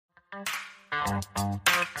Hey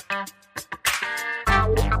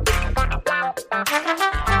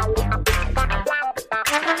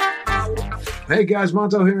guys,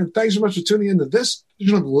 Montel here, and thanks so much for tuning in to this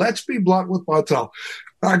edition of Let's Be Blunt with Montel.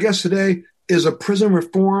 Our guest today is a prison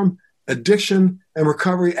reform, addiction, and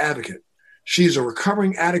recovery advocate. She's a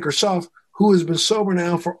recovering addict herself who has been sober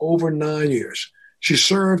now for over 9 years. She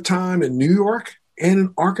served time in New York and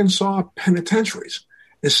in Arkansas penitentiaries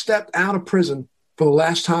and stepped out of prison for the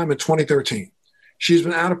last time in 2013. She's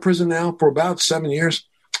been out of prison now for about 7 years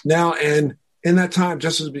now, and in that time,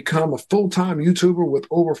 just has become a full-time YouTuber with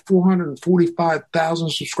over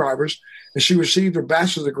 445,000 subscribers, and she received her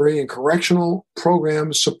bachelor's degree in correctional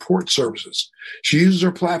program support services. She uses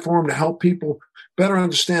her platform to help people better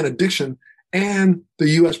understand addiction and the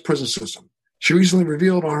U.S. prison system. She recently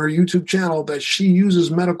revealed on her YouTube channel that she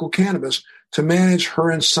uses medical cannabis to manage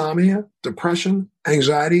her insomnia, depression,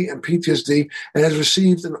 anxiety, and PTSD, and has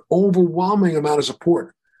received an overwhelming amount of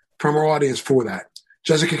support from her audience for that.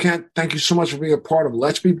 Jessica Kent, thank you so much for being a part of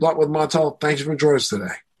Let's Be Blunt with Montel. Thank you for joining us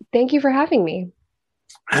today. Thank you for having me.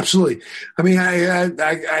 Absolutely. I mean,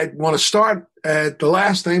 I want to start at the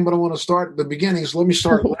last thing, but I want to start at the beginning. So let me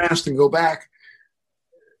start last and go back.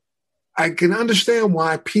 I can understand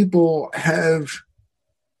why people have,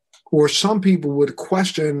 or some people would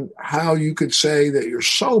question how you could say that you're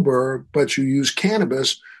sober, but you use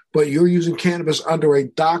cannabis, but you're using cannabis under a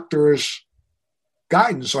doctor's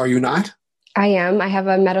guidance, are you not? I am. I have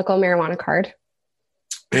a medical marijuana card.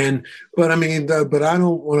 But I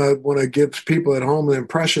don't want to give people at home the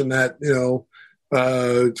impression that,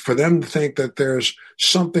 for them to think that there's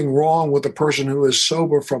something wrong with a person who is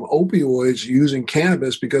sober from opioids using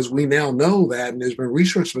cannabis, because we now know that, and there's been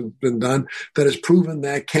research that's been done that has proven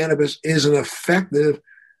that cannabis is an effective,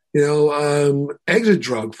 exit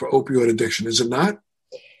drug for opioid addiction. Is it not?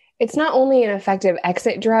 It's not only an effective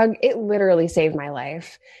exit drug, it literally saved my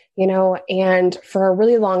life. And for a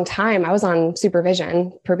really long time, I was on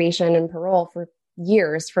supervision, probation, and parole for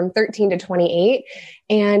years, from 13 to 28.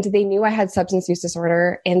 And they knew I had substance use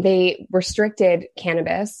disorder, and they restricted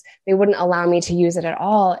cannabis. They wouldn't allow me to use it at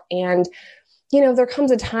all. And, there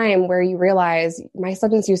comes a time where you realize my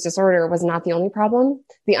substance use disorder was not the only problem.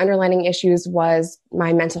 The underlying issues was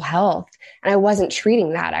my mental health. And I wasn't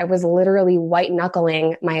treating that. I was literally white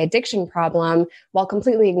knuckling my addiction problem while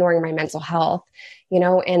completely ignoring my mental health.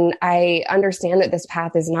 And I understand that this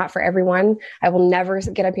path is not for everyone. I will never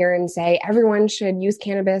get up here and say everyone should use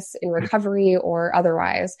cannabis in recovery or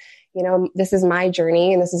otherwise. This is my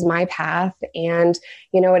journey and this is my path. And,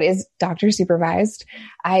 it is doctor supervised.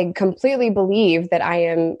 I completely believe that I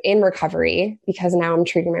am in recovery because now I'm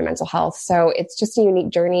treating my mental health. So it's just a unique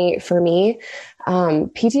journey for me.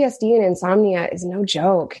 PTSD and insomnia is no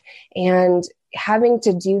joke. And having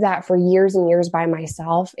to do that for years and years by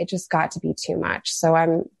myself, it just got to be too much. So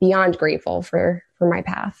I'm beyond grateful for my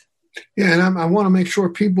path. Yeah, and I want to make sure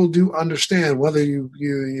people do understand whether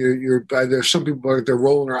you're. There's some people they're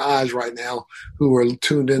rolling their eyes right now who are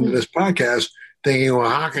tuned into this podcast, thinking, "Well,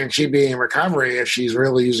 how can she be in recovery if she's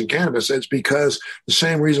really using cannabis?" It's because the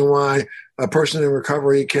same reason why a person in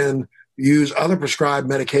recovery can use other prescribed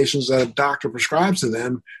medications that a doctor prescribes to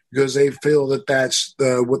them, because they feel that that's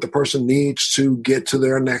what the person needs to get to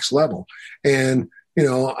their next level. And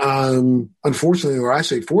unfortunately, or I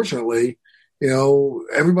say fortunately,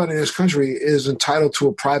 everybody in this country is entitled to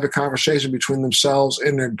a private conversation between themselves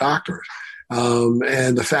and their doctors.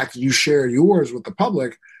 And the fact that you share yours with the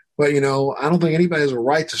public, but, I don't think anybody has a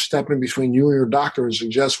right to step in between you and your doctor and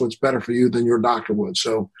suggest what's better for you than your doctor would.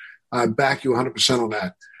 So I back you 100% on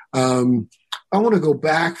that. I want to go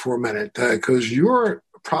back for a minute because your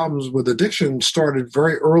problems with addiction started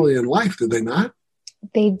very early in life, did they not?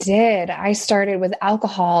 They did. I started with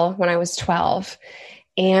alcohol when I was 12.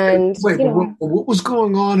 And wait, what was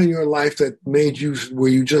going on in your life that made you? Were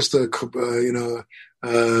you just a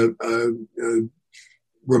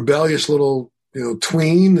rebellious little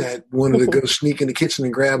tween that wanted to go sneak in the kitchen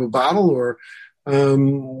and grab a bottle, or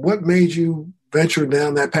what made you venture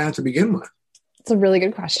down that path to begin with? It's a really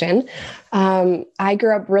good question. I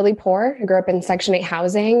grew up really poor. I grew up in Section 8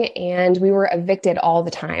 housing, and we were evicted all the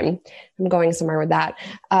time. I'm going somewhere with that.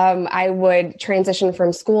 I would transition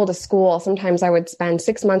from school to school. Sometimes I would spend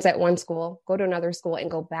 6 months at one school, go to another school, and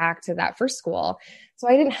go back to that first school. So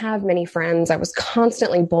I didn't have many friends. I was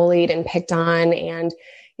constantly bullied and picked on, and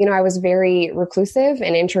I was very reclusive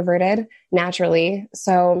and introverted naturally.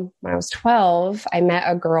 So when I was 12, I met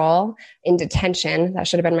a girl in detention. That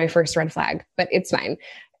should have been my first red flag, but it's fine.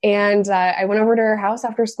 And I went over to her house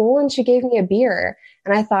after school, and she gave me a beer.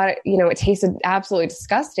 And I thought, it tasted absolutely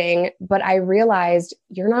disgusting. But I realized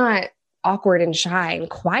you're not awkward and shy and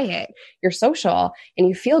quiet. You're social and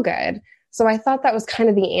you feel good. So I thought that was kind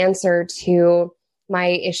of the answer to my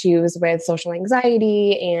issues with social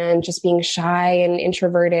anxiety and just being shy and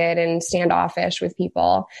introverted and standoffish with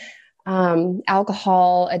people.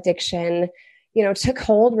 Alcohol addiction, took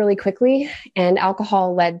hold really quickly, and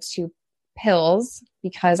alcohol led to pills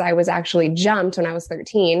because I was actually jumped when I was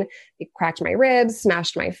 13. It cracked my ribs,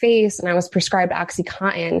 smashed my face, and I was prescribed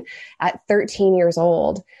OxyContin at 13 years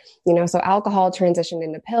old. So alcohol transitioned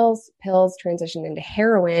into pills transitioned into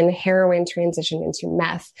heroin transitioned into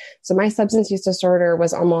meth. So my substance use disorder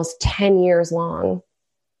was almost 10 years long.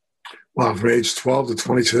 Wow, from age 12 to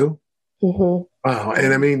 22? Mm-hmm. Wow.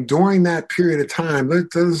 And I mean, during that period of time,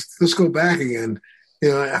 let's go back again.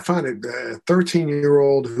 I find it a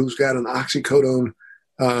 13-year-old who's got an oxycodone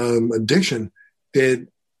addiction. Did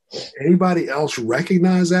anybody else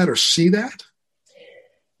recognize that or see that?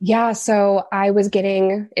 Yeah. So I was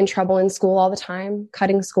getting in trouble in school all the time,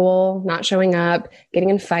 cutting school, not showing up, getting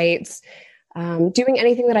in fights, doing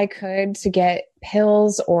anything that I could to get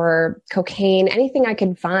pills or cocaine, anything I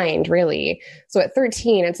could find, really. So at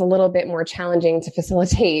 13, it's a little bit more challenging to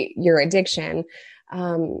facilitate your addiction.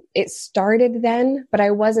 It started then, but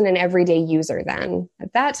I wasn't an everyday user then.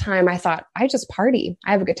 At that time, I thought, I just party.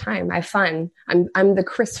 I have a good time. I have fun. I'm the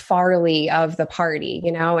Chris Farley of the party,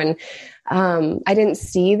 and I didn't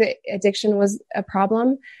see that addiction was a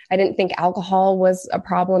problem. I didn't think alcohol was a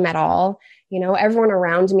problem at all. Everyone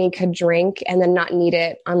around me could drink and then not need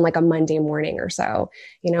it on like a Monday morning or so.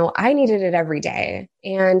 I needed it every day.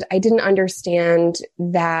 And I didn't understand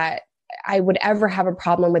that I would ever have a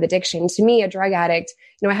problem with addiction. To me, a drug addict,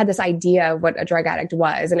 I had this idea of what a drug addict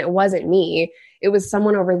was, and it wasn't me. It was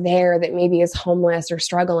someone over there that maybe is homeless or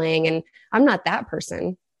struggling. And I'm not that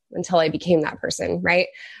person until I became that person. Right.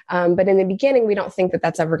 But in the beginning, we don't think that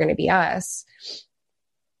that's ever going to be us.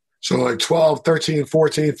 So like 12, 13,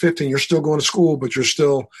 14, 15, you're still going to school, but you're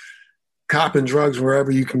still copping drugs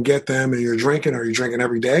wherever you can get them, and you're drinking. Are you drinking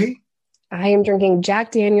every day? I am drinking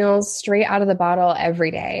Jack Daniels straight out of the bottle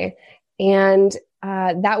every day. And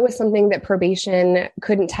that was something that probation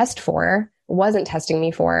couldn't test for, wasn't testing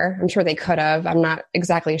me for. I'm sure they could have. I'm not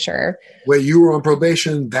exactly sure. Wait, you were on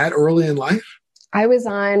probation that early in life? I was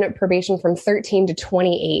on probation from 13 to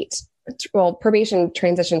 28. Well, probation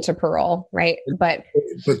transitioned to parole, right? But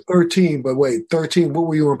 13, what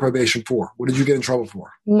were you on probation for? What did you get in trouble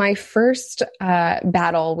for? My first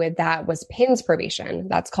battle with that was PINS probation.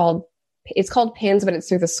 It's called PINS, but it's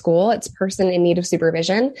through the school. It's person in need of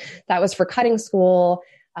supervision. That was for cutting school,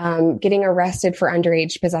 getting arrested for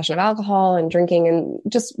underage possession of alcohol and drinking and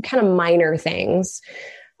just kind of minor things.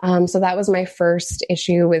 So that was my first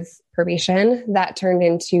issue with probation. That turned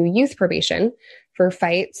into youth probation for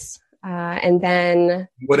fights. And then...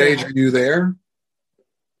 What age are you there?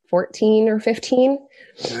 14 or 15.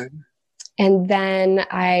 Okay. And then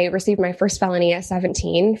I received my first felony at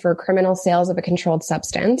 17 for criminal sales of a controlled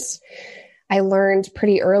substance. I learned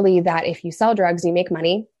pretty early that if you sell drugs, you make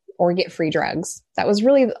money or get free drugs. That was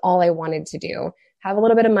really all I wanted to do. Have a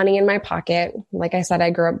little bit of money in my pocket. Like I said, I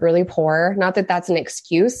grew up really poor. Not that that's an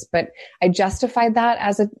excuse, but I justified that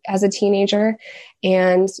as a teenager,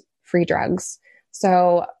 and free drugs.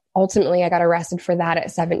 So ultimately I got arrested for that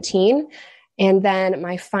at 17. And then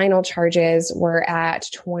my final charges were at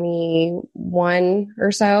 21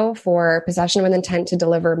 or so for possession with intent to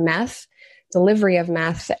deliver meth, delivery of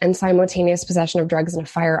meth, and simultaneous possession of drugs and a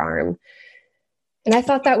firearm. And I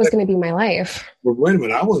thought that was going to be my life. Well, wait a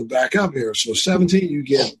minute. I want to back up here. So 17, you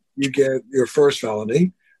get your first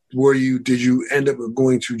felony. Did you end up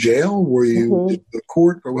going to jail? Were you in the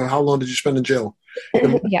court? Or how long did you spend in jail?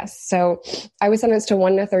 Yes. So I was sentenced to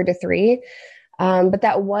 1 1/3 to 3. But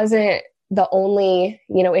that wasn't the only,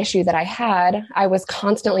 issue that I had. I was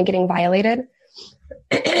constantly getting violated.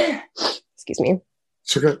 Excuse me.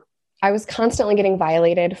 It's okay. I was constantly getting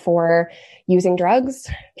violated for using drugs,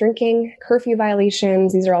 drinking, curfew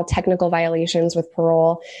violations. These are all technical violations with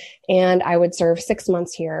parole. And I would serve 6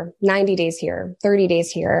 months here, 90 days here, 30 days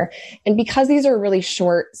here. And because these are really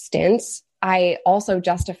short stints, I also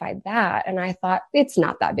justified that. And I thought, it's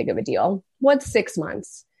not that big of a deal. What's 6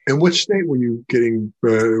 months? And which state were you getting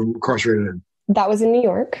incarcerated in? That was in New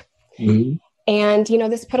York. Mm-hmm. And,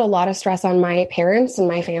 this put a lot of stress on my parents and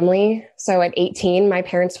my family. So at 18, my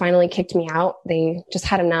parents finally kicked me out. They just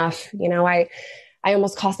had enough. I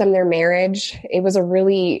almost cost them their marriage. It was a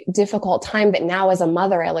really difficult time. But now as a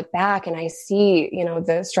mother, I look back and I see,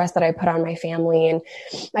 the stress that I put on my family, and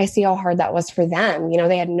I see how hard that was for them.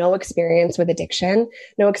 They had no experience with addiction,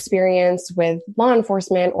 no experience with law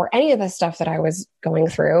enforcement or any of the stuff that I was going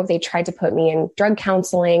through. They tried to put me in drug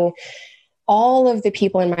counseling, All of the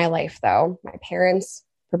people in my life, though, my parents,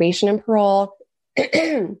 probation and parole,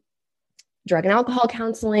 drug and alcohol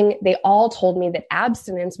counseling, they all told me that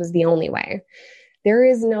abstinence was the only way. There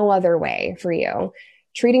is no other way for you.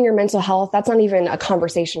 Treating your mental health, that's not even a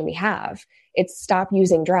conversation we have. It's stop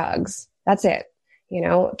using drugs. That's it.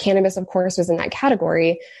 Cannabis, of course, was in that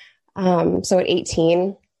category. So at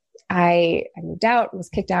 18, I moved out, was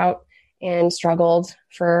kicked out, and struggled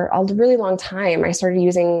for a really long time. I started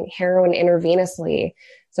using heroin intravenously.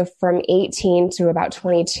 So from 18 to about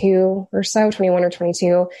 22 or so, 21 or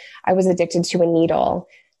 22, I was addicted to a needle.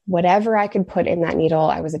 Whatever I could put in that needle,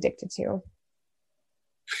 I was addicted to.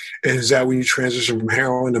 And is that when you transitioned from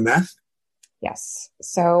heroin to meth? Yes.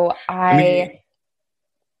 So I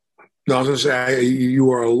was going to say,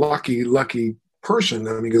 you are a lucky person.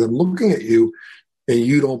 Because I'm looking at you and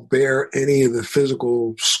you don't bear any of the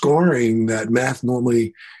physical scarring that meth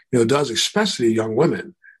normally, does, especially young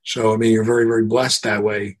women. So, you're very, very blessed that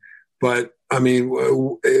way. But,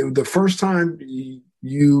 the first time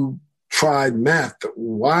you tried meth,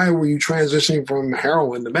 why were you transitioning from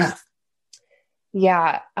heroin to meth?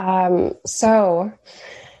 Yeah. So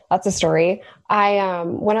that's a story. I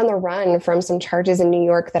went on the run from some charges in New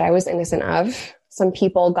York that I was innocent of. Some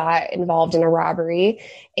people got involved in a robbery.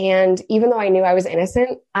 And even though I knew I was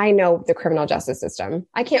innocent, I know the criminal justice system.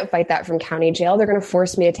 I can't fight that from county jail. They're going to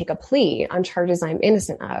force me to take a plea on charges I'm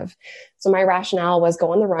innocent of. So my rationale was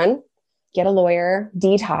go on the run, get a lawyer,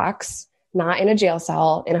 detox, not in a jail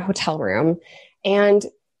cell, in a hotel room, and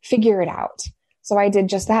figure it out. So I did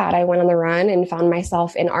just that. I went on the run and found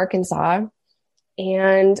myself in Arkansas,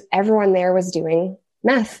 and everyone there was doing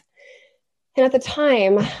meth. And at the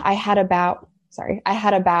time, I had about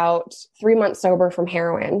 3 months sober from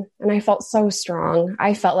heroin, and I felt so strong.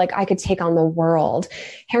 I felt like I could take on the world.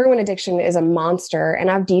 Heroin addiction is a monster, and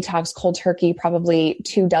I've detoxed cold turkey probably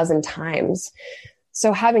 24 times.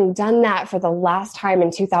 So having done that for the last time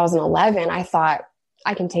in 2011, I thought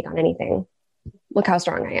I can take on anything. Look how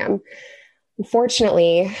strong I am.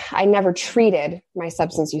 Unfortunately, I never treated my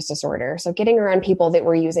substance use disorder. So getting around people that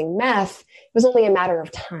were using meth, it was only a matter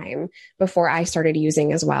of time before I started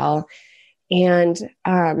using as well. And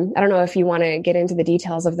I don't know if you want to get into the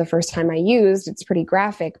details of the first time I used. It's pretty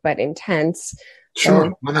graphic, but intense.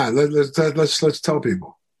 Sure. Why not? Let's tell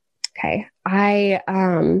people. Okay. I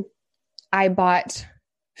bought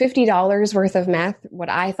 $50 worth of meth, what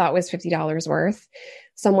I thought was $50 worth.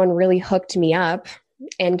 Someone really hooked me up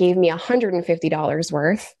and gave me $150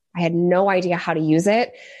 worth. I had no idea how to use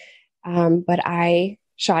it, but I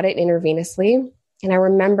shot it intravenously. And I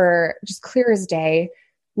remember just clear as day,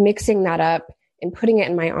 mixing that up and putting it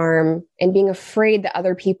in my arm and being afraid that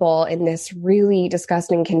other people in this really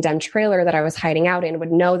disgusting condemned trailer that I was hiding out in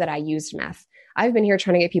would know that I used meth. I've been here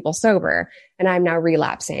trying to get people sober, and I'm now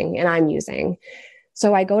relapsing and I'm using.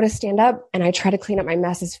 So I go to stand up and I try to clean up my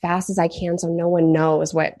mess as fast as I can so no one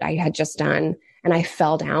knows what I had just done. And I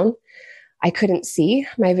fell down. I couldn't see.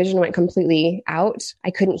 My vision went completely out. I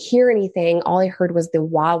couldn't hear anything. All I heard was the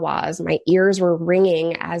wah-wahs. My ears were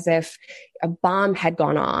ringing as if a bomb had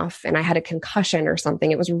gone off and I had a concussion or something.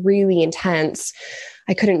 It was really intense.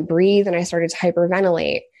 I couldn't breathe and I started to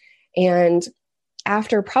hyperventilate. And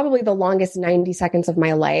after probably the longest 90 seconds of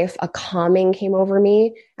my life, a calming came over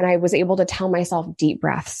me and I was able to tell myself deep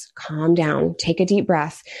breaths, calm down, take a deep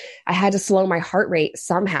breath. I had to slow my heart rate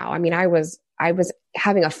somehow. I was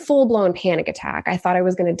having a full-blown panic attack. I thought I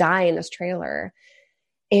was going to die in this trailer.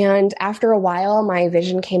 And after a while, my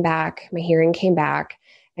vision came back, my hearing came back,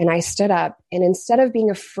 and I stood up. And instead of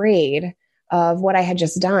being afraid of what I had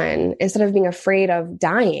just done, instead of being afraid of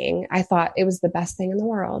dying, I thought it was the best thing in the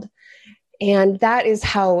world. And that is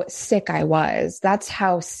how sick I was. That's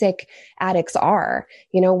how sick addicts are.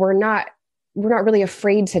 We're not really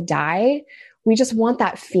afraid to die. We just want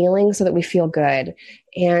that feeling so that we feel good.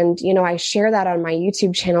 And, I share that on my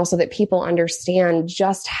YouTube channel so that people understand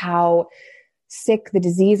just how sick the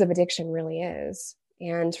disease of addiction really is.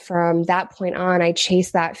 And from that point on, I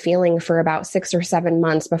chased that feeling for about 6 or 7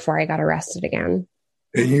 months before I got arrested again.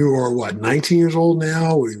 And you are what, 19 years old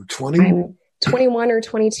now? Or you 20? I'm 21 or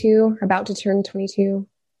 22, about to turn 22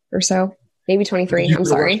 or so, maybe 23. I'm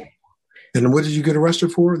sorry. And what did you get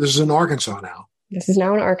arrested for? This is in Arkansas now. This is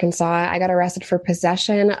now in Arkansas. I got arrested for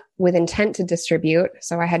possession with intent to distribute.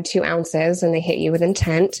 So I had 2 ounces and they hit you with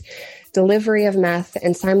intent, delivery of meth,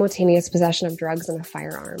 and simultaneous possession of drugs and a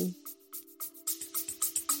firearm.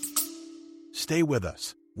 Stay with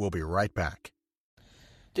us. We'll be right back.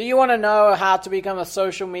 Do you want to know how to become a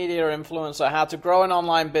social media influencer, how to grow an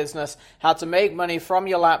online business, how to make money from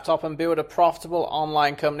your laptop and build a profitable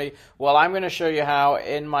online company? Well, I'm going to show you how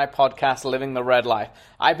in my podcast, Living the Red Life.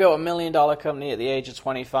 I built $1 million company at the age of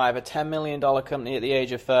 25, a $10 million company at the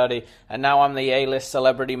age of 30, and now I'm the A-list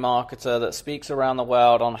celebrity marketer that speaks around the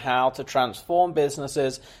world on how to transform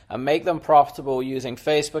businesses and make them profitable using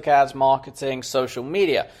Facebook ads, marketing, social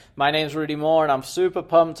media. My name's Rudy Moore, and I'm super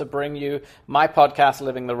pumped to bring you my podcast,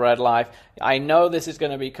 Living the Red Life. I know this is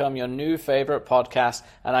going to become your new favorite podcast,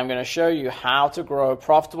 and I'm going to show you how to grow a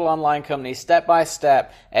profitable online company step by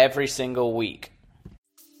step every single week.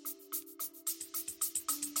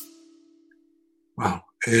 Wow.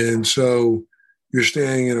 And so you're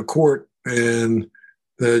standing in a court and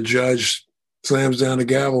the judge slams down the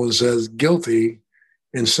gavel and says guilty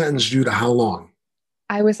and sentenced you to how long?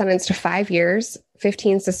 I was sentenced to 5 years,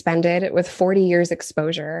 15 suspended with 40 years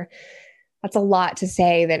exposure. That's a lot to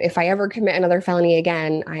say that if I ever commit another felony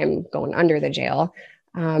again, I am going under the jail.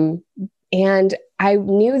 And I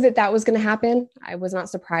knew that that was going to happen. I was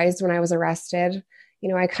not surprised when I was arrested.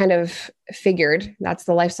 I kind of figured that's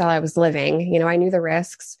the lifestyle I was living. I knew the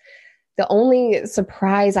risks. The only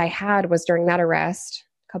surprise I had was during that arrest,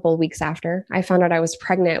 a couple of weeks after, I found out I was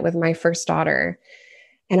pregnant with my first daughter.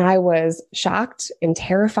 And I was shocked and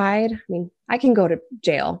terrified. I can go to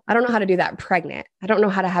jail. I don't know how to do that pregnant. I don't know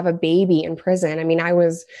how to have a baby in prison. I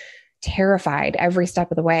was terrified every step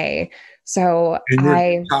of the way. So and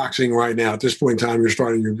you're detoxing right now. At this point in time, you're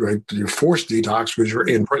starting your forced detox because you're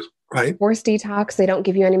in prison, right? Forced detox. They don't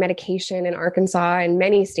give you any medication in Arkansas, and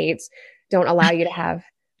many states don't allow you to have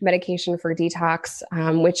medication for detox,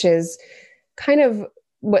 which is kind of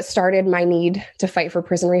what started my need to fight for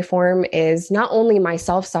prison reform. Is not only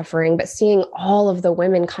myself suffering, but seeing all of the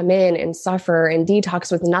women come in and suffer and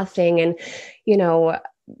detox with nothing. And,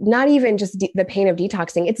 not even just the pain of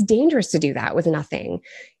detoxing. It's dangerous to do that with nothing.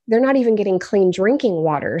 They're not even getting clean drinking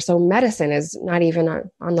water. So medicine is not even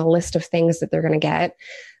on the list of things that they're going to get.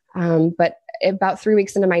 But about 3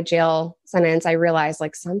 weeks into my jail sentence, I realized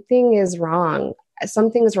something is wrong.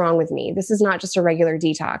 Something's wrong with me. This is not just a regular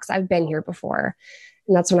detox. I've been here before.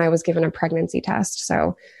 And that's when I was given a pregnancy test.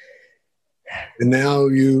 So, and now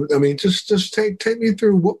just take me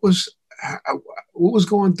through what was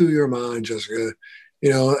going through your mind, Jessica.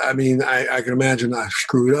 I can imagine I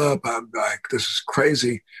screwed up. I'm like, this is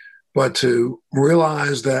crazy. But to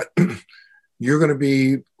realize that you're going to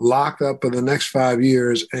be locked up for the next 5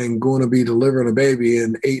 years and going to be delivering a baby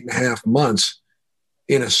in 8.5 months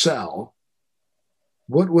in a cell.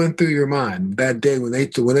 What went through your mind that day when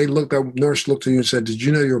that nurse looked at you and said, "Did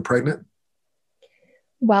you know you were pregnant?"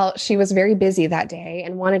 Well, she was very busy that day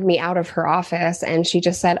and wanted me out of her office. And she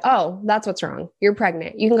just said, "Oh, that's what's wrong. You're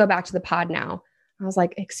pregnant. You can go back to the pod now." I was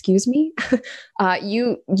like, "Excuse me?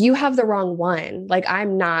 You have the wrong one.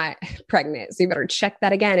 I'm not pregnant. So you better check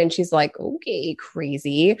that again." And she's like, "Okay,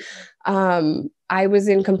 crazy." I was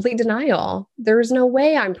in complete denial. There's no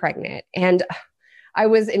way I'm pregnant. And I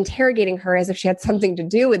was interrogating her as if she had something to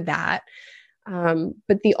do with that.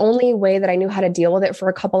 But the only way that I knew how to deal with it for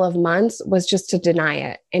a couple of months was just to deny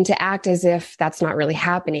it and to act as if that's not really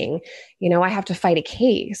happening. I have to fight a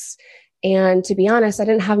case. And to be honest, I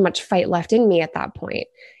didn't have much fight left in me at that point.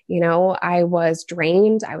 I was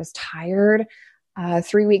drained. I was tired.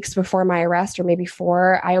 3 weeks before my arrest, or maybe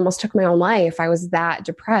 4, I almost took my own life. I was that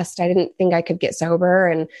depressed. I didn't think I could get sober.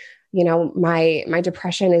 And, my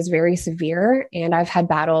depression is very severe. And I've had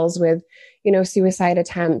battles with, suicide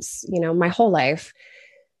attempts, my whole life.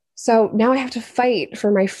 So now I have to fight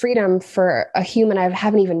for my freedom for a human I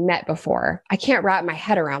haven't even met before. I can't wrap my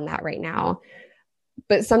head around that right now.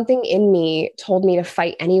 But something in me told me to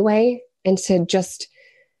fight anyway and to just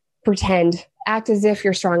pretend, act as if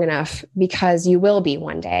you're strong enough because you will be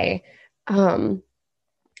one day.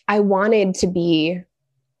 I wanted to be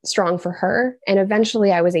strong for her, and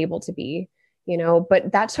eventually I was able to be,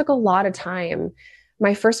 but that took a lot of time.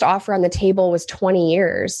 My first offer on the table was 20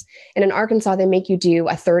 years. And in Arkansas, they make you do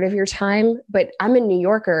a third of your time. But I'm a New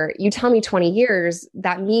Yorker. You tell me 20 years,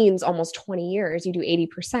 that means almost 20 years. You do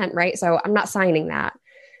 80%, right? So I'm not signing that.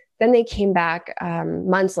 Then they came back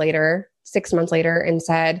months later, 6 months later, and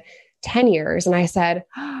said 10 years. And I said,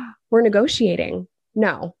 we're negotiating.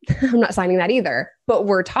 No, I'm not signing that either, but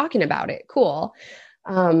we're talking about it. Cool.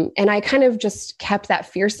 And I kind of just kept that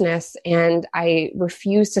fierceness, and I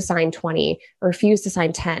refused to sign 20, refused to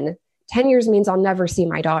sign 10. 10 years means I'll never see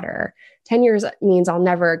my daughter. 10 years means I'll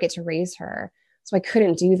never get to raise her. So I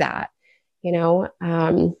couldn't do that,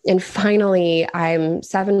 and finally I'm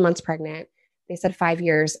 7 months pregnant. They said 5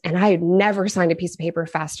 years, and I had never signed a piece of paper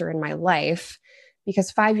faster in my life.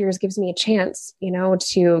 because 5 years gives me a chance,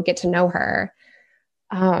 to get to know her.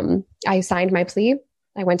 I signed my plea.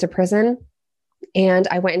 I went to prison and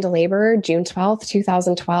I went into labor June 12th,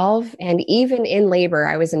 2012. And even in labor,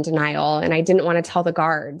 I was in denial and I didn't want to tell the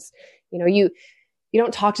guards. You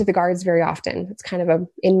don't talk to the guards very often. It's kind of an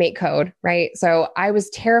inmate code, right? So I was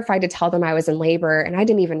terrified to tell them I was in labor and I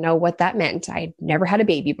didn't even know what that meant. I'd never had a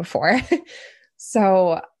baby before.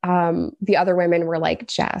 So the other women were like,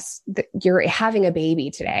 Jess, you're having a baby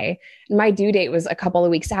today. And my due date was a couple of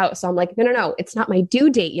weeks out. So I'm like, no, it's not my due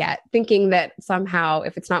date yet. Thinking that somehow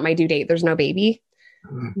if it's not my due date, there's no baby.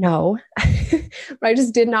 No, but I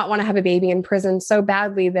just did not want to have a baby in prison so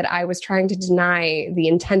badly that I was trying to deny the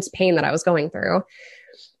intense pain that I was going through.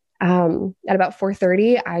 At about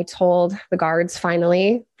 4:30, I told the guards,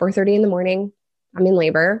 finally, 4:30 in the morning, I'm in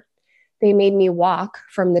labor. They made me walk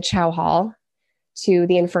from the chow hall to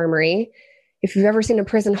the infirmary. If you've ever seen a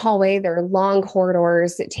prison hallway, there are long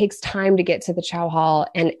corridors. It takes time to get to the chow hall,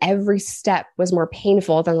 and every step was more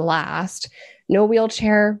painful than the last. No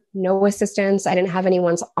wheelchair, no assistance. I didn't have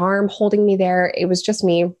anyone's arm holding me there. It was just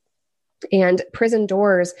me. And prison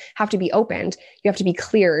doors have to be opened. You have to be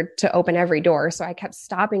cleared to open every door. So I kept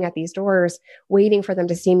stopping at these doors, waiting for them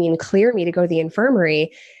to see me and clear me to go to the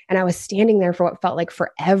infirmary. And I was standing there for what felt like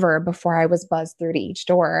forever before I was buzzed through to each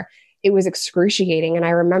door. It was excruciating. And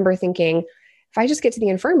I remember thinking, if I just get to the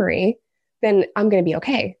infirmary, then I'm going to be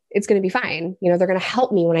okay. It's going to be fine. They're going to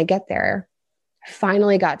help me when I get there. I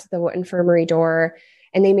finally got to the infirmary door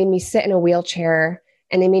and they made me sit in a wheelchair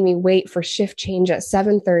and they made me wait for shift change at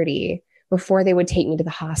 7:30 before they would take me to the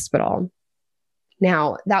hospital.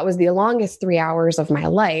 Now, that was the longest 3 hours of my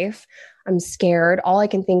life. I'm scared. All I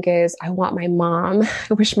can think is, I want my mom.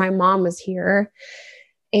 I wish my mom was here.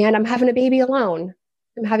 And I'm having a baby alone.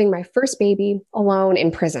 I'm having my first baby alone in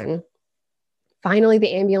prison. Finally,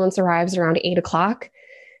 the ambulance arrives around 8 o'clock.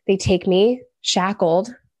 They take me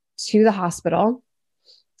shackled to the hospital.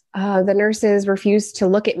 The nurses refused to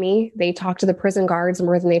look at me. They talked to the prison guards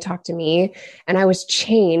more than they talked to me. And I was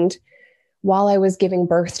chained while I was giving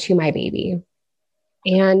birth to my baby.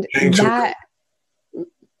 And that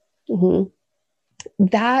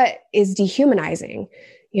is dehumanizing.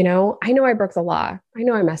 I know I broke the law. I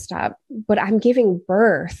know I messed up, but I'm giving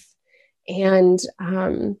birth. And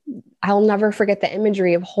I'll never forget the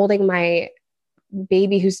imagery of holding my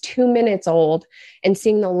baby who's 2 minutes old and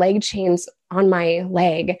seeing the leg chains on my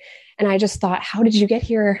leg. And I just thought, how did you get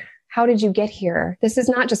here? How did you get here? This is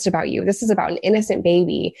not just about you. This is about an innocent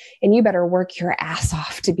baby. And you better work your ass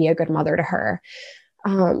off to be a good mother to her.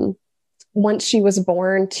 Once she was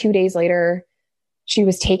born, 2 days later, she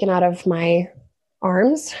was taken out of my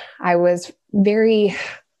arms. I was very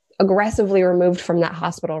aggressively removed from that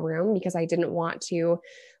hospital room because I didn't want to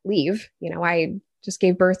leave. I just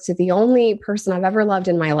gave birth to the only person I've ever loved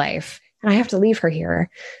in my life. And I have to leave her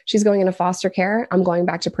here. She's going into foster care. I'm going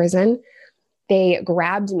back to prison. They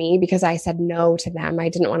grabbed me because I said no to them. I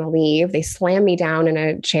didn't want to leave. They slammed me down in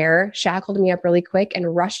a chair, shackled me up really quick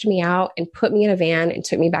and rushed me out and put me in a van and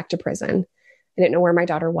took me back to prison. I didn't know where my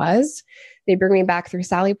daughter was. They bring me back through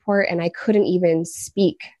Sallyport and I couldn't even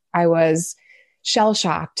speak. I was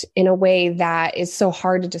shell-shocked in a way that is so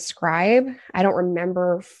hard to describe. I don't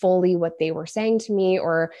remember fully what they were saying to me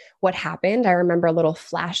or what happened. I remember little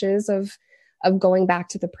flashes of going back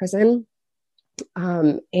to the prison.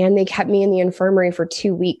 And they kept me in the infirmary for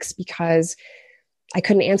 2 weeks because I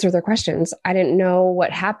couldn't answer their questions. I didn't know what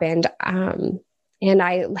happened. And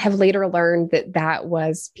I have later learned that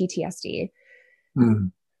was PTSD.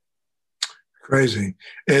 Crazy.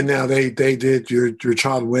 And now they did, your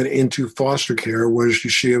child went into foster care. Was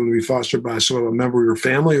she able to be fostered by sort of a member of your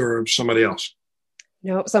family or somebody else?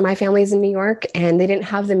 No. So my family's in New York and they didn't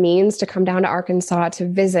have the means to come down to Arkansas to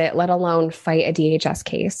visit, let alone fight a DHS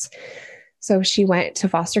case. So she went to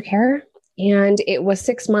foster care and it was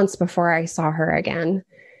 6 months before I saw her again.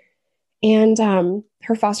 And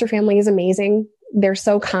her foster family is amazing. They're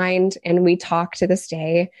so kind and we talk to this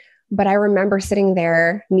day. But I remember sitting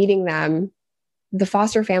there, meeting them. The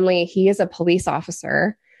foster family, he is a police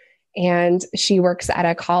officer and she works at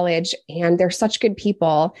a college and they're such good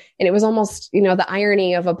people. And it was almost, the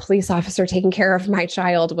irony of a police officer taking care of my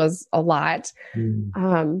child was a lot.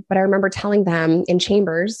 But I remember telling them in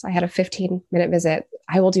chambers, I had a 15-minute visit.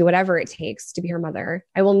 I will do whatever it takes to be her mother.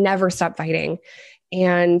 I will never stop fighting.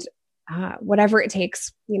 And whatever it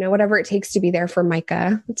takes, whatever it takes to be there for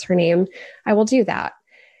Micah, that's her name, I will do that.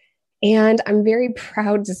 And I'm very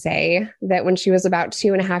proud to say that when she was about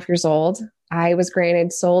 2.5 years old, I was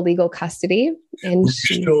granted sole legal custody. And was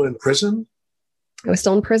she still in prison? I was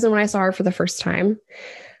still in prison when I saw her for the first time.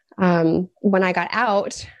 When I got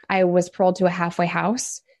out, I was paroled to a halfway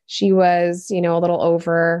house. She was, a little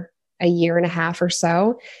over a year and a half or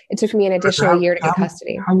so. It took me an additional year to get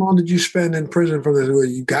custody. How long did you spend in prison from this?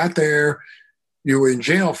 You got there, you were in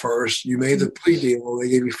jail first, you made the plea deal, they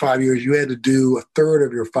gave you 5 years. You had to do a third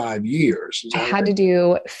of your 5 years. I had to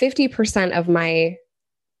do 50%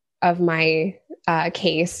 of my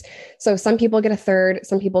case. So some people get a third,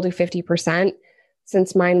 some people do 50%.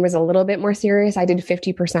 Since mine was a little bit more serious, I did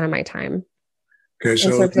 50% of my time. Okay, so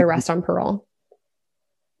and served the rest on parole.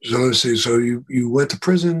 So let's see. So you went to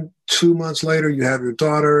prison 2 months later, you have your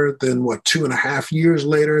daughter. Then what, 2.5 years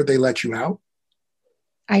later, they let you out?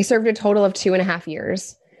 I served a total of 2.5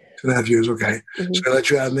 years. 2.5 years, okay. Mm-hmm. So they let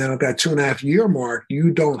you out. Now at that 2.5 year mark,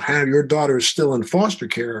 you don't have, your daughter is still in foster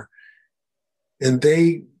care. And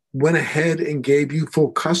they went ahead and gave you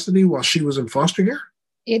full custody while she was in foster care?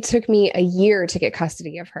 It took me a year to get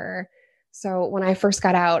custody of her. So when I first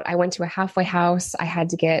got out, I went to a halfway house. I had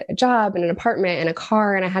to get a job and an apartment and a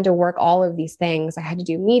car, and I had to work all of these things. I had to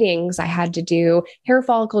do meetings. I had to do hair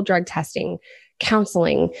follicle drug testing,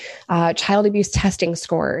 counseling, child abuse testing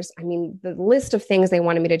scores. I mean, the list of things they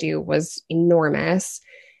wanted me to do was enormous.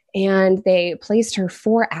 And they placed her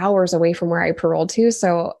 4 hours away from where I paroled to.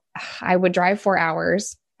 So I would drive 4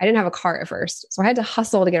 hours. I didn't have a car at first, so I had to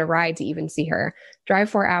hustle to get a ride to even see her. Drive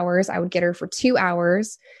 4 hours. I would get her for 2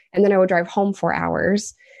 hours, and then I would drive home 4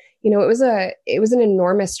 hours. It was an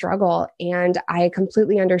enormous struggle, and I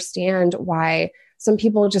completely understand why some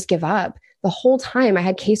people just give up. The whole time I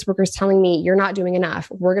had caseworkers telling me, "You're not doing enough.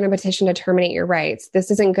 We're going to petition to terminate your rights. This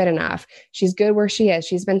isn't good enough. She's good where she is.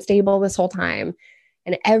 She's been stable this whole time."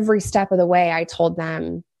 And every step of the way, I told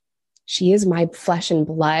them, "She is my flesh and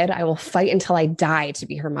blood. I will fight until I die to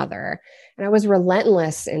be her mother." And I was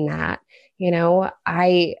relentless in that.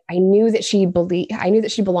 I knew that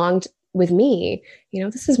she belonged with me.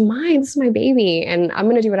 This is mine. This is my baby. And I'm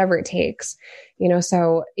going to do whatever it takes.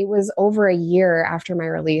 So it was over a year after my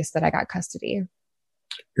release that I got custody.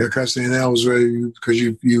 Yeah, custody. And that was because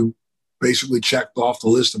you basically checked off the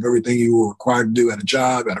list of everything you were required to do at a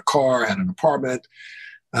job, at a car, at an apartment.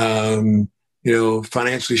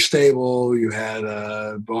 Financially stable, you had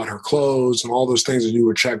bought her clothes and all those things that you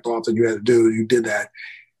were checked off that you had to do. You did that.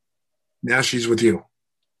 Now she's with you.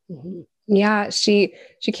 Mm-hmm. Yeah, she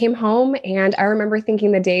came home, and I remember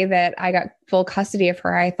thinking the day that I got full custody of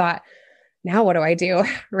her, I thought, now what do I do?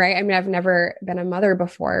 Right? I mean, I've never been a mother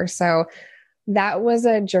before. So that was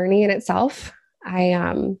a journey in itself. I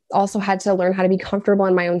also had to learn how to be comfortable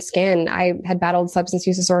in my own skin. I had battled substance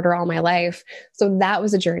use disorder all my life. So that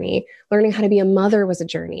was a journey. Learning how to be a mother was a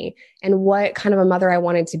journey, and what kind of a mother I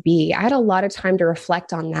wanted to be. I had a lot of time to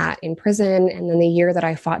reflect on that in prison, and then the year that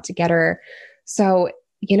I fought to get her. So,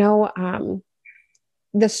 the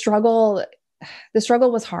struggle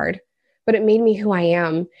was hard, but it made me who I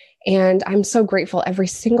am. And I'm so grateful every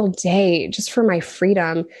single day just for my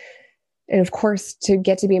freedom. And of course, to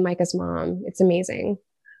get to be Micah's mom. It's amazing.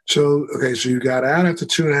 So you got out after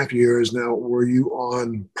 2.5 years. Now, were you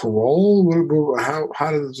on parole?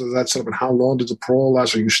 How does that set up? And how long did the parole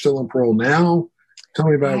last? Are you still on parole now? Tell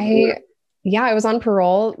me about it. Yeah, I was on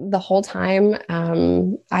parole the whole time.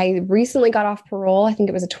 I recently got off parole. I think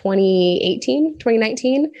it was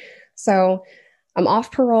 2019. So I'm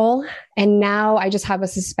off parole, and now I just have a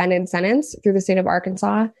suspended sentence through the state of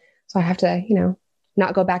Arkansas. So I have to,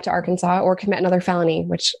 not go back to Arkansas or commit another felony,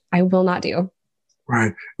 which I will not do.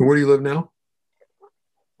 Right. And where do you live now?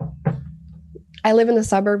 I live in the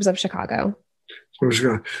suburbs of Chicago.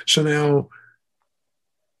 So now,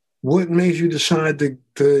 what made you decide that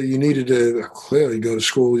you needed to clearly go to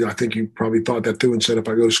school? I think you probably thought that through and said, if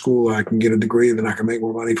I go to school, I can get a degree, and then I can make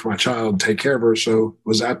more money for my child and take care of her. So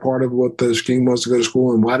was that part of what the scheme was, to go to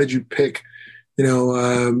school? And why did you pick,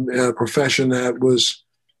 a profession that was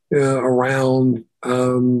around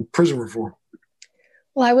prison reform?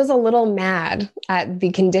 Well, I was a little mad at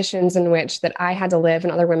the conditions in which that I had to live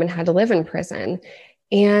and other women had to live in prison.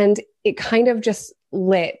 And it kind of just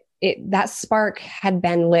lit. That spark had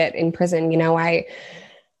been lit in prison.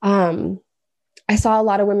 I saw a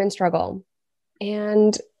lot of women struggle,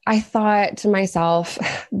 and I thought to myself,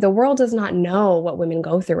 the world does not know what women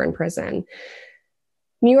go through in prison.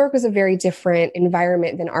 New York was a very different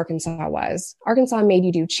environment than Arkansas was. Arkansas made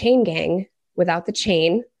you do chain gang without the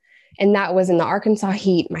chain. And that was in the Arkansas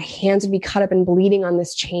heat. My hands would be cut up and bleeding on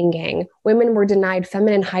this chain gang. Women were denied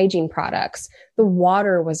feminine hygiene products. The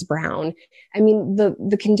water was brown. I mean,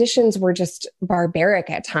 the conditions were just barbaric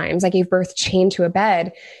at times. I gave birth chained to a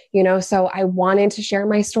bed, so I wanted to share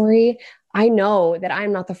my story. I know that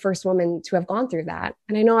I'm not the first woman to have gone through that.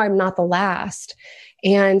 And I know I'm not the last.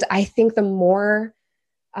 And I think the more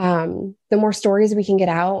the more stories we can get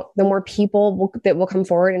out, the more people that will come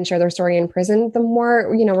forward and share their story in prison, the more,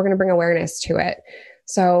 we're going to bring awareness to it.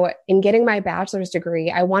 So in getting my bachelor's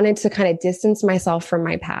degree, I wanted to kind of distance myself from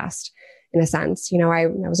my past in a sense. I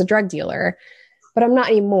was a drug dealer, but I'm not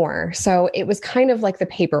anymore. So it was kind of like the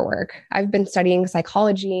paperwork. I've been studying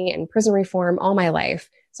psychology and prison reform all my life.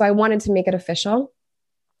 So I wanted to make it official.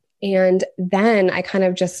 And then I kind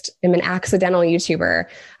of just am an accidental YouTuber.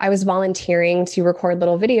 I was volunteering to record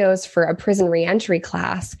little videos for a prison reentry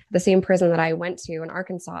class, the same prison that I went to in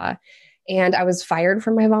Arkansas. And I was fired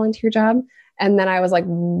from my volunteer job. And then I was like,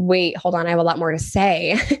 wait, hold on, I have a lot more to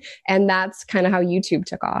say. And that's kind of how YouTube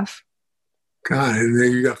took off. God, and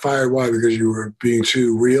then you got fired. Why? Because you were being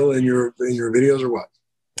too real in your videos, or what?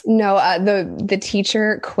 No, the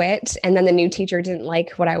teacher quit, and then the new teacher didn't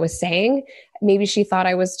like what I was saying. Maybe she thought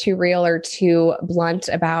I was too real or too blunt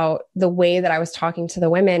about the way that I was talking to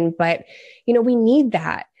the women. But, we need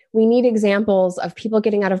that. We need examples of people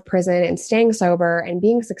getting out of prison and staying sober and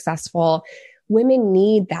being successful. Women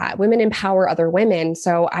need that. Women empower other women.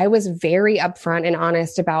 So I was very upfront and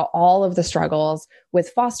honest about all of the struggles with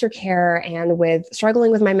foster care and with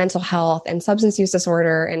struggling with my mental health and substance use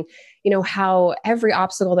disorder, and how every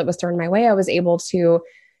obstacle that was thrown my way, I was able to,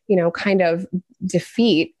 kind of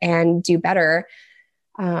defeat and do better.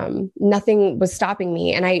 Nothing was stopping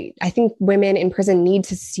me. And I think women in prison need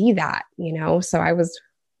to see that, so I was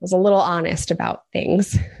a little honest about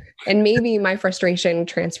things. And maybe my frustration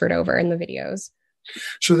transferred over in the videos.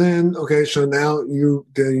 So then, okay, so now you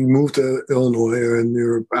moved to Illinois and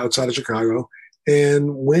you're outside of Chicago.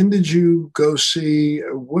 And when did you go see,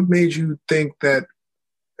 what made you think that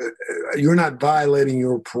you're not violating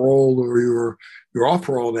your parole, or you're off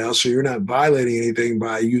parole now, so you're not violating anything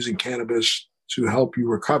by using cannabis to help you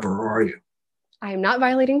recover, or are you? I'm not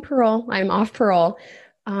violating parole. I'm off parole.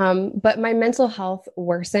 But my mental health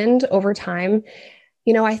worsened over time.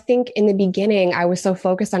 I think in the beginning, I was so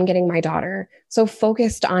focused on getting my daughter, so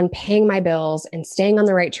focused on paying my bills and staying on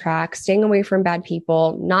the right track, staying away from bad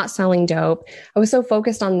people, not selling dope. I was so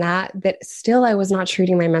focused on that still I was not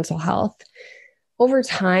treating my mental health. Over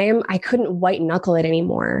time, I couldn't white knuckle it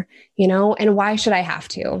anymore, and why should I have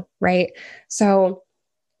to, right? So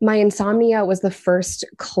my insomnia was the first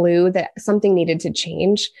clue that something needed to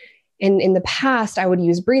change. And in the past, I would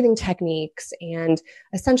use breathing techniques and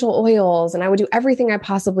essential oils, and I would do everything I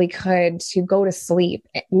possibly could to go to sleep.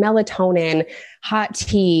 Melatonin, hot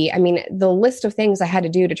tea. I mean, the list of things I had to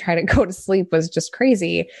do to try to go to sleep was just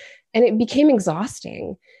crazy. And it became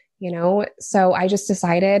exhausting, So I just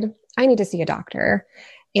decided I need to see a doctor.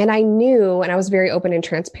 And I knew, and I was very open and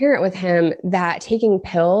transparent with him, that taking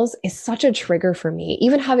pills is such a trigger for me.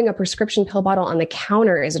 Even having a prescription pill bottle on the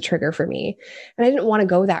counter is a trigger for me. And I didn't want to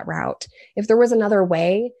go that route. If there was another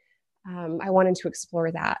way, I wanted to explore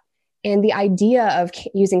that. And the idea of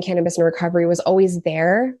using cannabis in recovery was always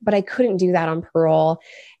there, but I couldn't do that on parole.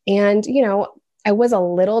 And, I was a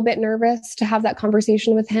little bit nervous to have that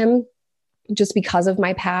conversation with him just because of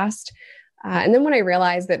my past. And then when I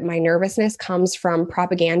realized that my nervousness comes from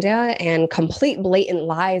propaganda and complete blatant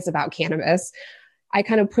lies about cannabis, I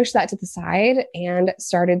kind of pushed that to the side and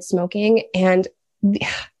started smoking. And it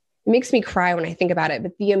makes me cry when I think about it,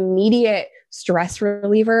 but the immediate stress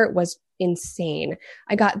reliever was insane.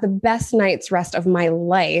 I got the best night's rest of my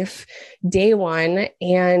life day one,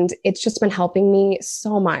 and it's just been helping me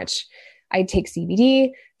so much. I take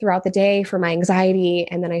CBD throughout the day for my anxiety,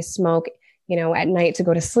 and then I smoke at night to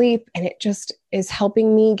go to sleep. And it just is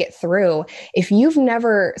helping me get through. If you've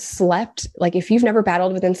never slept, if you've never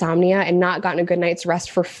battled with insomnia and not gotten a good night's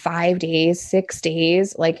rest for 5 days, 6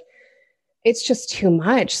 days, it's just too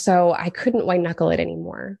much. So I couldn't white knuckle it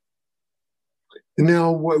anymore. And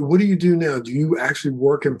now what do you do now? Do you actually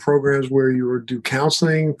work in programs where you do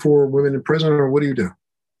counseling for women in prison, or what do you do?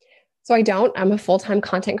 So I don't. I'm a full-time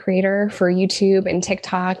content creator for YouTube and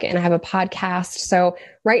TikTok, and I have a podcast. So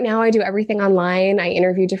right now I do everything online. I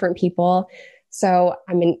interview different people. So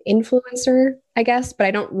I'm an influencer, I guess, but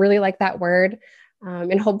I don't really like that word.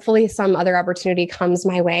 And hopefully some other opportunity comes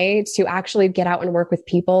my way to actually get out and work with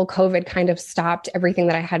people. COVID kind of stopped everything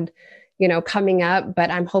that I had, coming up, but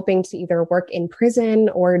I'm hoping to either work in prison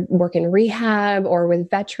or work in rehab or with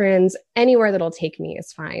veterans. Anywhere that'll take me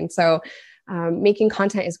is fine. So making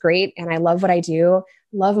content is great, and I love what I do,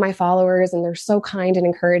 love my followers, and they're so kind and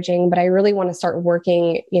encouraging, but I really want to start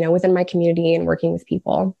working, within my community and working with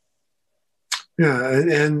people. Yeah.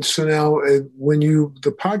 And so now when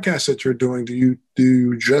the podcast that you're doing, do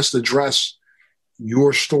you just address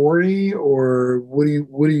your story, or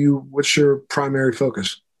what's your primary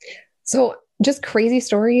focus? So just crazy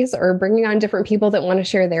stories, or bringing on different people that want to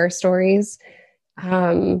share their stories.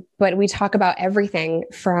 But we talk about everything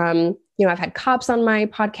from, I've had cops on my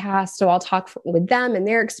podcast, so I'll talk with them and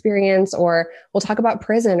their experience, or we'll talk about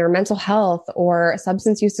prison or mental health or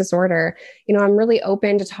substance use disorder. I'm really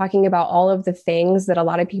open to talking about all of the things that a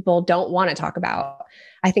lot of people don't want to talk about.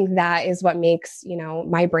 I think that is what makes,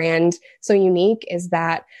 my brand so unique, is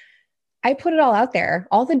that I put it all out there,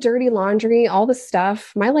 all the dirty laundry, all the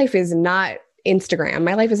stuff. My life is not Instagram.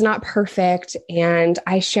 My life is not perfect. And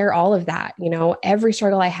I share all of that, every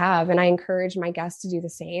struggle I have. And I encourage my guests to do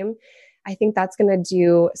the same. I think that's going to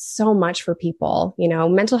do so much for people.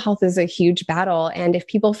 Mental health is a huge battle. And if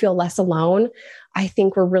people feel less alone, I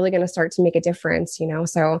think we're really going to start to make a difference,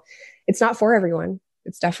 so it's not for everyone.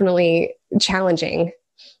 It's definitely challenging.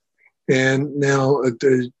 And now,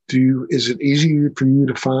 is it easy for you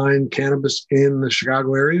to find cannabis in the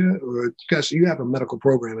Chicago area? Or you have a medical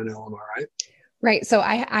program in Illinois, right? Right. So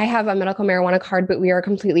I have a medical marijuana card, but we are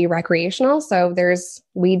completely recreational. So there's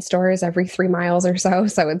weed stores every 3 miles or so.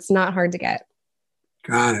 So it's not hard to get.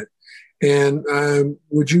 Got it. And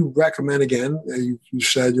would you recommend, again, you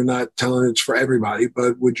said you're not telling it's for everybody,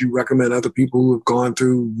 but would you recommend other people who have gone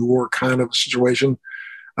through your kind of situation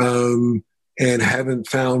and haven't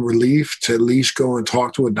found relief to at least go and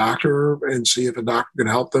talk to a doctor and see if a doctor can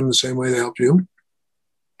help them the same way they helped you?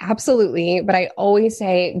 Absolutely. But I always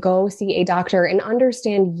say, go see a doctor and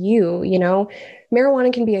understand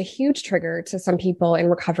marijuana can be a huge trigger to some people in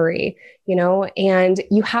recovery, and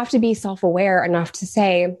you have to be self-aware enough to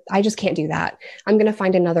say, I just can't do that. I'm going to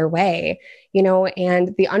find another way,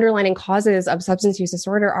 and the underlying causes of substance use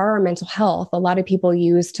disorder are our mental health. A lot of people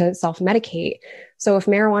use to self-medicate. So if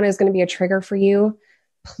marijuana is going to be a trigger for you,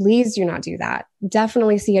 please do not do that.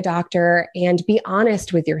 Definitely see a doctor and be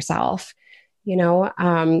honest with yourself.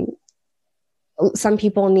 Some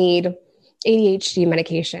people need ADHD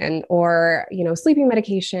medication or, sleeping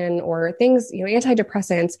medication or things,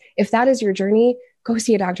 antidepressants. If that is your journey, go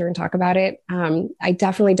see a doctor and talk about it. I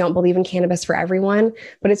definitely don't believe in cannabis for everyone,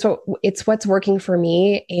 but it's what's working for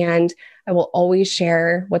me. And I will always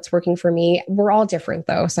share what's working for me. We're all different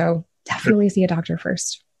though. So definitely see a doctor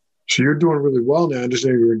first. So you're doing really well now. I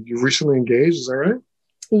understand you're recently engaged. Is that right?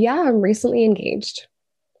 Yeah, I'm recently engaged.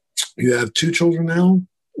 You have 2 children now?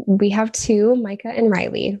 We have 2, Micah and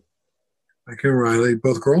Riley. Micah and Riley,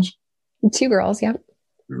 both girls? 2 girls, yep.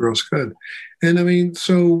 2 girls, good. And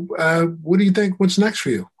so what do you think, what's next for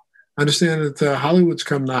you? I understand that Hollywood's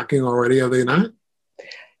come knocking already, are they not?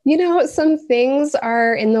 Some things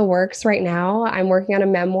are in the works right now. I'm working on a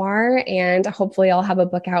memoir and hopefully I'll have a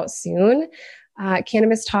book out soon.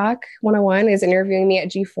 Cannabis Talk 101 is interviewing me at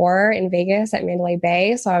G4 in Vegas at Mandalay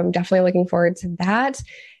Bay. So I'm definitely looking forward to that.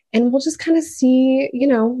 And we'll just kind of see,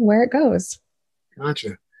 where it goes.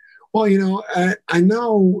 Gotcha. Well, I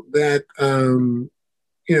know that,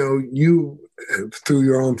 you, through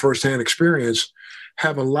your own firsthand experience,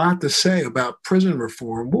 have a lot to say about prison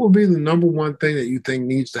reform. What would be the number one thing that you think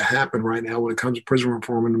needs to happen right now when it comes to prison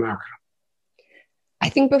reform in America? I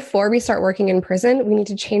think before we start working in prison, we need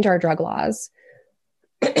to change our drug laws.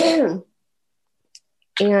 And,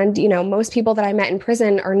 most people that I met in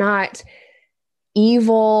prison are not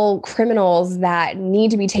evil criminals that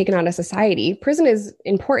need to be taken out of society. Prison is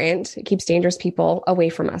important. It keeps dangerous people away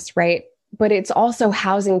from us, right? But it's also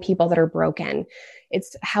housing people that are broken.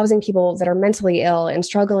 It's housing people that are mentally ill and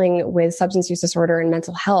struggling with substance use disorder and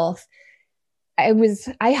mental health.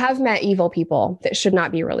 I have met evil people that should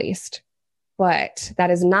not be released, but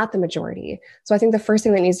that is not the majority. So I think the first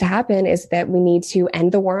thing that needs to happen is that we need to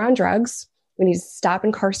end the war on drugs. We need to stop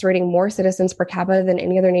incarcerating more citizens per capita than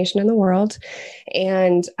any other nation in the world.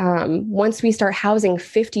 And once we start housing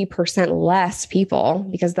 50% less people,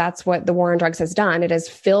 because that's what the war on drugs has done, it has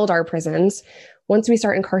filled our prisons. Once we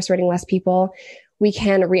start incarcerating less people, we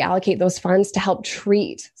can reallocate those funds to help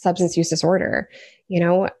treat substance use disorder.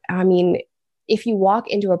 If you walk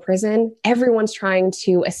into a prison, everyone's trying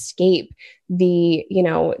to escape the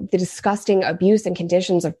disgusting abuse and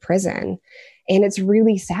conditions of prison. And it's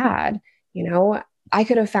really sad. I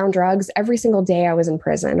could have found drugs every single day I was in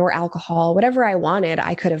prison, or alcohol, whatever I wanted,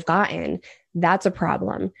 I could have gotten. That's a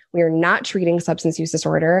problem. We are not treating substance use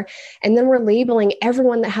disorder. And then we're labeling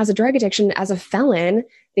everyone that has a drug addiction as a felon.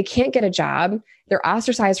 They can't get a job. They're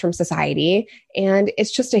ostracized from society. And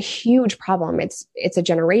it's just a huge problem. It's a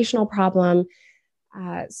generational problem.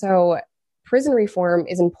 So prison reform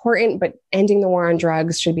is important, but ending the war on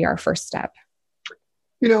drugs should be our first step.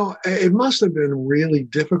 It must have been really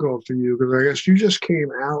difficult for you because I guess you just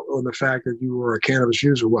came out on the fact that you were a cannabis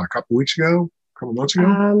user, a couple weeks ago, a couple months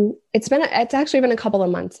ago? It's actually been a couple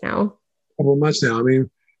of months now. A couple of months now.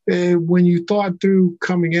 When you thought through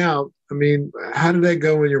coming out, I mean, how did that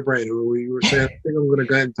go in your brain? You were saying, I think I'm going to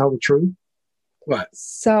go ahead and tell the truth. What?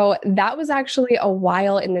 So that was actually a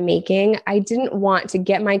while in the making. I didn't want to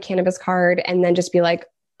get my cannabis card and then just be like,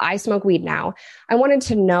 I smoke weed now. I wanted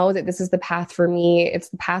to know that this is the path for me. It's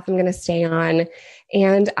the path I'm going to stay on.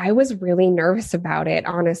 And I was really nervous about it,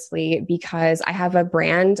 honestly, because I have a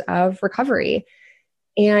brand of recovery.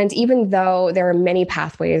 And even though there are many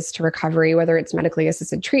pathways to recovery, whether it's medically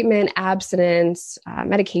assisted treatment, abstinence,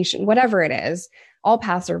 medication, whatever it is, all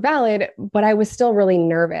paths are valid, but I was still really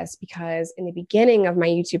nervous because in the beginning of my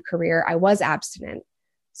YouTube career, I was abstinent.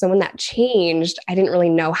 So when that changed, I didn't really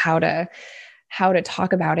know how to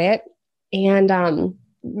talk about it. And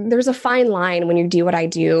there's a fine line when you do what I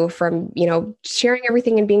do from, sharing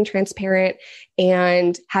everything and being transparent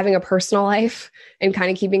and having a personal life and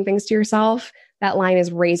kind of keeping things to yourself. That line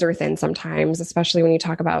is razor thin sometimes, especially when you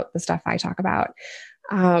talk about the stuff I talk about.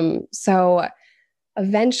 So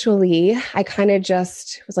eventually I kind of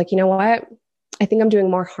just was like, you know what? I think I'm doing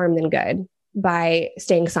more harm than good by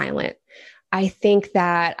staying silent. I think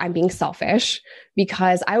that I'm being selfish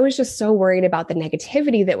because I was just so worried about the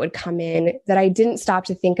negativity that would come in that I didn't stop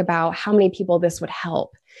to think about how many people this would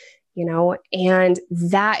help, and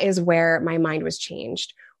that is where my mind was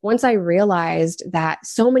changed. Once I realized that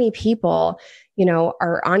so many people,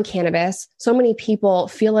 are on cannabis, so many people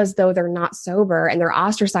feel as though they're not sober and they're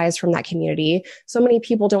ostracized from that community. So many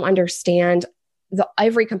people don't understand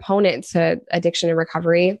every component to addiction and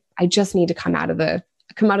recovery. I just need to come out of the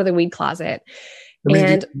weed closet. I mean,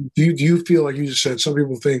 and do you feel like you just said some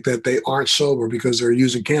people think that they aren't sober because they're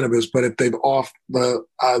using cannabis, but if they've off the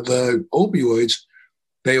opioids,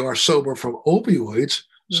 they are sober from opioids.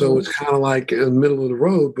 So it's kind of like in the middle of the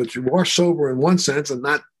road, but you are sober in one sense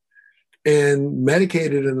and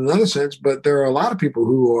medicated in another sense. But there are a lot of people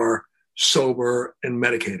who are sober and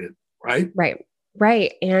medicated, right?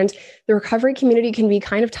 Right. And the recovery community can be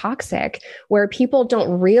kind of toxic where people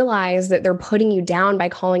don't realize that they're putting you down by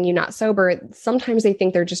calling you not sober. Sometimes they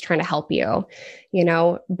think they're just trying to help you,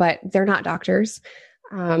 but they're not doctors.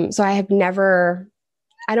 So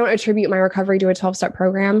I don't attribute my recovery to a 12-step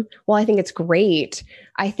program. Well, I think it's great.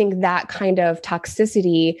 I think that kind of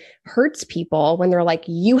toxicity hurts people when they're like,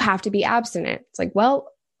 you have to be abstinent. It's like, well,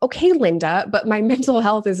 okay, Linda, but my mental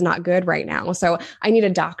health is not good right now. So I need a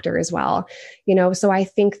doctor as well. So I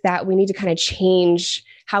think that we need to kind of change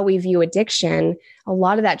how we view addiction. A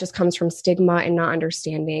lot of that just comes from stigma and not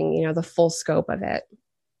understanding, the full scope of it.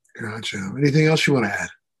 Gotcha. Anything else you want to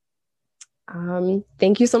add?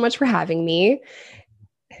 Thank you so much for having me.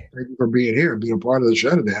 Thank you for being here and being a part of the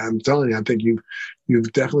show today. I'm telling you, I think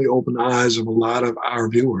you've definitely opened the eyes of a lot of our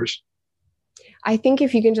viewers. I think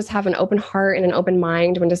if you can just have an open heart and an open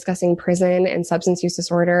mind when discussing prison and substance use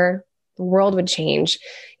disorder, the world would change.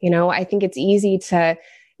 I think it's easy to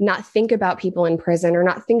not think about people in prison or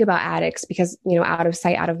not think about addicts because, out of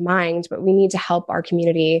sight, out of mind, but we need to help our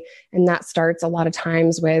community. And that starts a lot of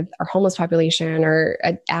times with our homeless population or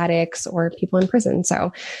addicts or people in prison.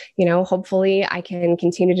 So, hopefully I can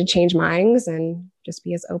continue to change minds and just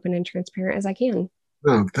be as open and transparent as I can.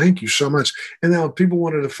 No, thank you so much. And now if people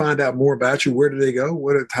wanted to find out more about you, where do they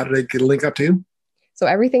go? How do they get a link up to you? So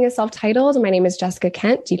everything is self-titled. My name is Jessica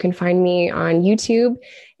Kent. You can find me on YouTube,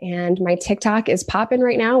 and my TikTok is popping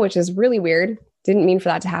right now, which is really weird. Didn't mean for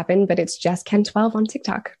that to happen, but it's Jess Kent 12 on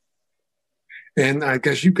TikTok. And I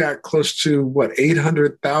guess you got close to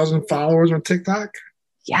 800,000 followers on TikTok?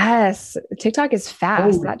 Yes. TikTok is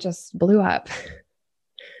fast. That just blew up.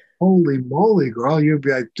 Holy moly, girl. You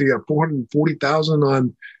got 440,000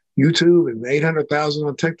 on YouTube and 800,000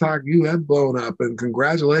 on TikTok. You have blown up, and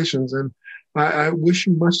congratulations. And I wish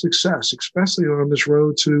you much success, especially on this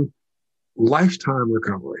road to lifetime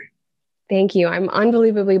recovery. Thank you. I'm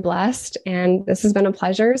unbelievably blessed, and this has been a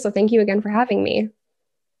pleasure. So thank you again for having me.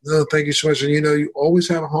 No, thank you so much. And you always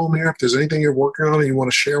have a home here. If there's anything you're working on and you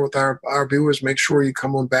want to share with our viewers, make sure you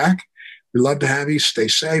come on back. We'd love to have you. Stay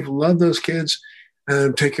safe. Love those kids.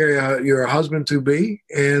 And take care of your husband-to-be.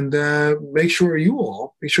 And make sure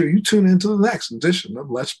you tune into the next edition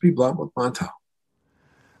of Let's Be Blunt with Montel.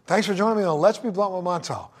 Thanks for joining me on Let's Be Blunt with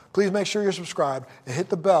Montel. Please make sure you're subscribed and hit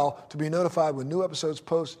the bell to be notified when new episodes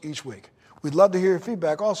post each week. We'd love to hear your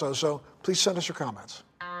feedback also, so please send us your comments.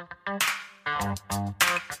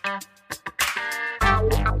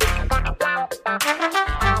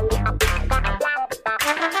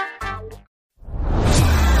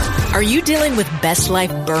 Are you dealing with best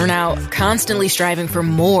life burnout, constantly striving for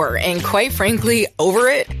more, and quite frankly, over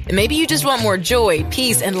it? Maybe you just want more joy,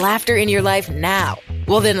 peace, and laughter in your life now.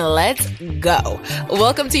 Well, then let's go.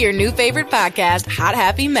 Welcome to your new favorite podcast, Hot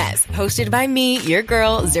Happy Mess, hosted by me, your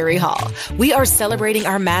girl, Zuri Hall. We are celebrating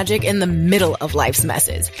our magic in the middle of life's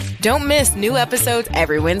messes. Don't miss new episodes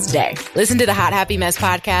every Wednesday. Listen to the Hot Happy Mess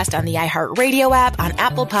podcast on the iHeartRadio app, on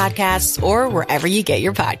Apple Podcasts, or wherever you get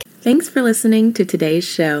your podcasts. Thanks for listening to today's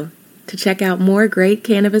show. To check out more great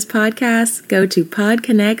cannabis podcasts, go to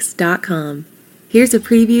podconnects.com. Here's a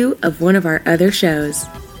preview of one of our other shows.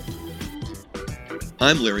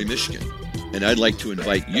 I'm Larry Mishkin, and I'd like to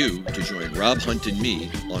invite you to join Rob Hunt and me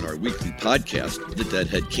on our weekly podcast, The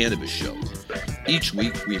Deadhead Cannabis Show. Each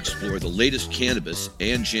week, we explore the latest cannabis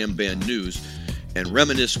and jam band news and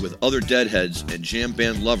reminisce with other Deadheads and jam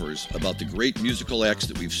band lovers about the great musical acts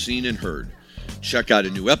that we've seen and heard. Check out a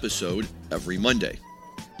new episode every Monday.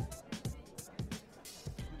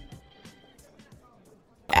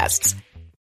 Podcasts.